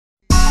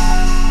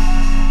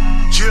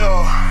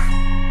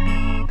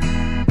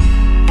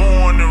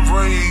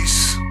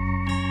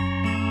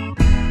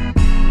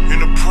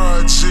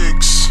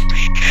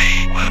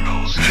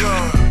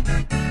Yeah,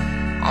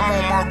 I'm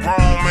on my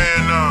grown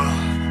man now.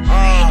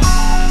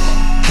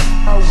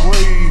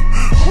 Highway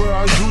where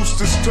I used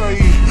to stay.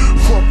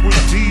 Fuck with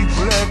D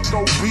Black,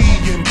 OB,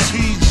 and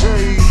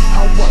TJ.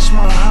 I watch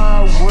my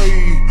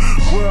highway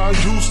where I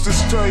used to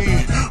stay.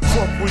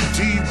 Fuck with D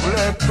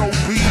Black,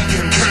 OB,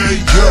 and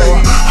TJ.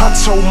 I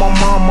told my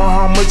mama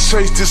I'ma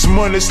chase this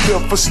money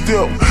step for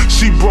step.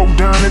 She broke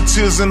down in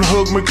tears and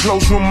hugged me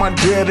close when my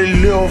daddy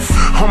left.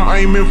 I'm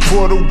aiming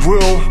for the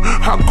will.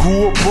 I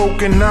grew up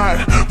broken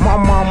out. My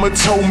mama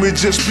told me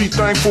just be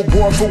thankful,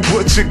 boy, for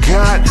what you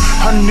got.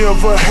 I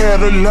never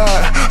had a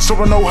lot, so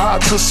I know how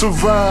to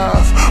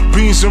survive.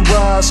 Beans and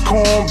rice,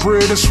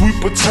 cornbread and sweet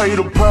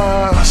potato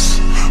pies.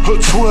 A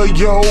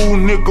 12-year-old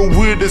nigga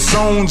with his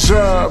own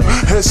job.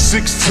 At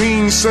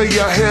 16, say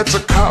I had to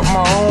cop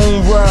my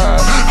own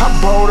ride. I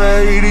bought a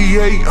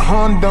 88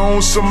 Honda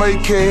on some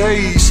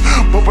AKAs.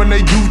 But when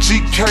that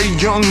UGK,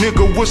 young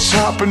nigga was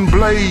chopping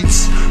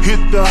blades.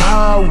 Hit the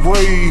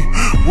highway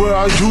where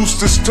I used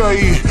to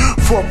stay.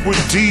 Fuck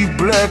with D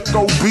Black,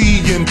 OB,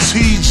 and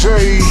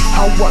TJ.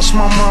 I watched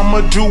my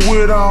mama do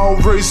it all,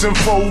 raising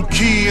 4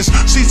 kids.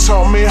 She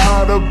taught me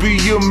how to be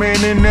a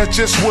man, and that's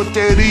just what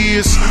that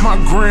is. My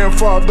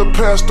grandfather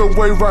passed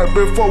away right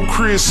before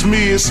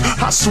Christmas.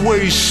 I swear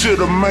he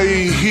should've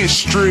made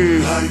history.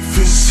 Life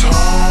is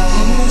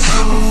hard,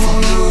 I'm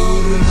from the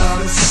hood and I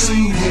done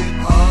seen it.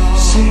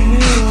 I'm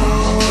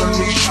on my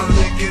knees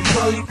tryna get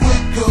right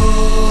with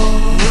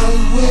God,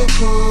 right with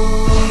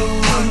God,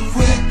 right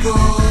with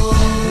God,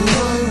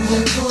 right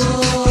with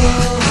God.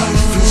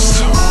 Life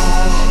is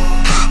hard,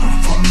 I'm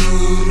from the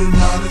hood and I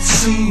done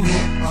seen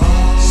it.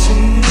 I'm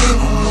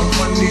on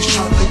my knees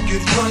tryna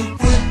get right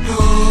with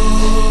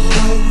God,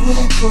 right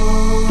with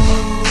God,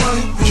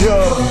 right with God.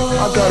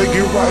 Yeah, I gotta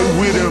get right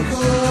with him.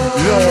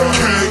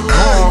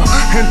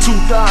 In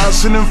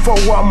 2004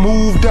 I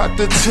moved out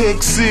to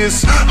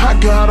Texas. I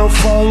got a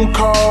phone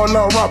call,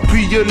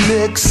 R.I.P.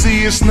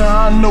 Alexis.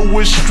 Now I know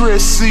what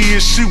stress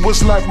is. She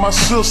was like my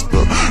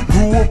sister.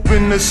 Grew up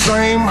in the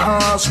same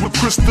house with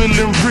Crystal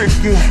and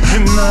Ricky.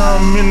 And now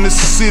I'm in the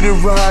city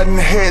riding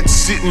hat,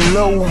 sitting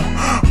low,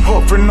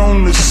 puffing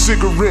on the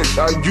cigarette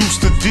I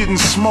used to didn't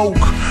smoke.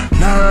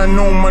 9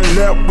 on my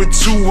lap with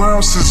 2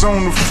 ounces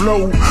on the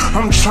floor.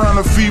 I'm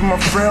trying to feed my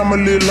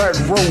family like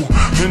Roe.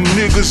 And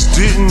niggas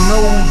didn't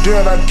know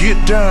that I get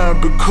down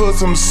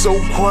because I'm so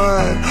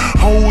quiet.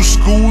 Old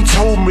school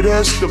told me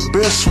that's the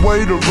best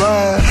way to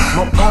ride.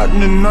 My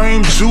partner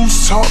named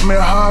Juice taught me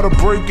how to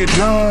break it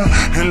down.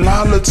 And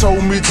Lala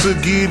told me to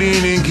get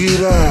in and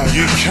get out.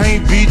 You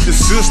can't beat the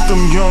system,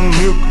 young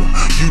nigga.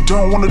 You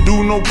don't wanna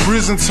do no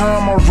prison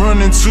time or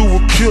run into a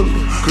killer,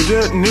 cause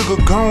that nigga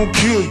gon'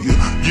 kill you.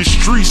 You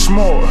street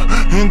smart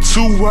and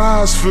 2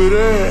 eyes for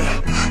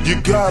that. You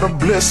got a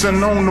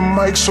blessing on the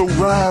mic, so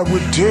ride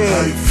with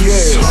that. Life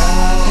is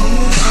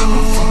hard, I'm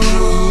from the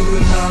hood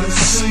and I done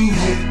seen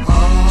it.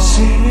 I'm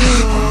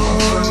on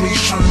my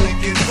knees tryna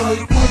get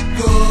right with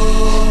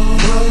God,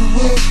 right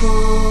with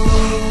God,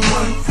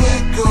 right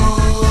with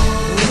God,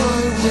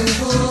 right with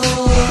God.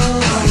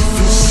 Life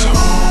is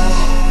hard,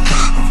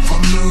 I'm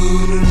from the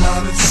hood and I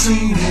done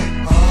seen it.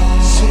 I'm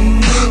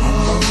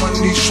on my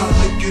knees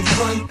tryna get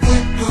right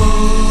with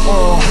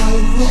God,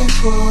 right with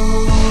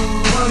God,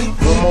 right with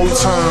God. One more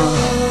time,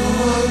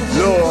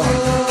 Lord.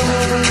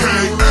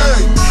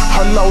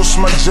 I lost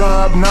my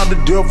job, now the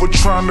devil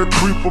trying to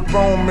creep up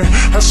on me.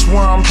 That's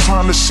why I'm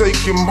trying to shake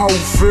him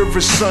off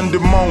every Sunday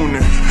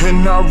morning.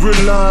 And I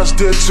realize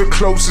that your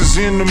closest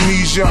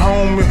enemy's your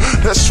homie.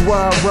 That's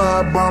why I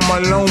ride by my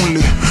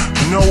lonely.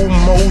 No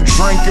more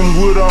drinking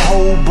with a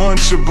whole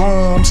bunch of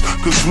bums,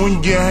 cause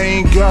when you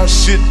ain't got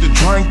shit to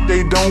drink,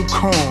 they don't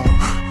come.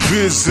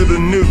 Visit a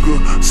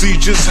nigga, see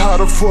just how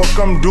the fuck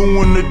I'm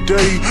doing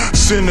today.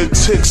 Send a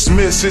text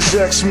message,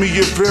 ask me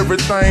if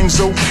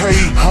everything's okay.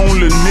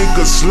 Only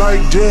niggas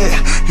like that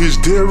is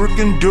Derek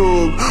and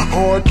Doug,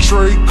 Hard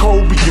Trey,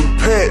 Kobe and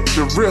Pat,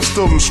 the rest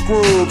of them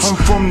scrubs. I'm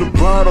from the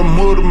bottom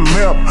of the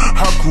map,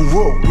 I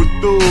grew up with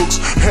thugs.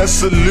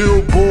 As a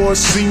little boy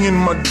seeing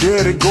my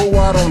daddy go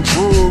out on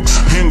drugs.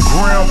 And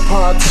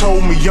grandpa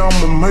told me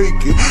I'ma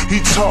make it. He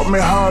taught me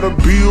how to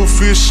build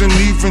fish and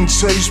even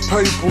chase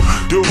paper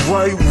the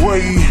right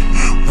way.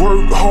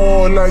 Work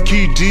hard like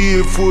he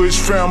did for his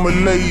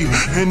family,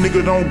 and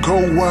nigga don't go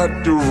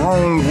out the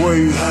wrong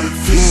way.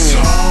 Life is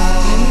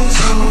hard,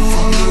 I'm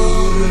from the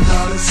hood and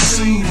I done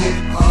seen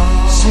it.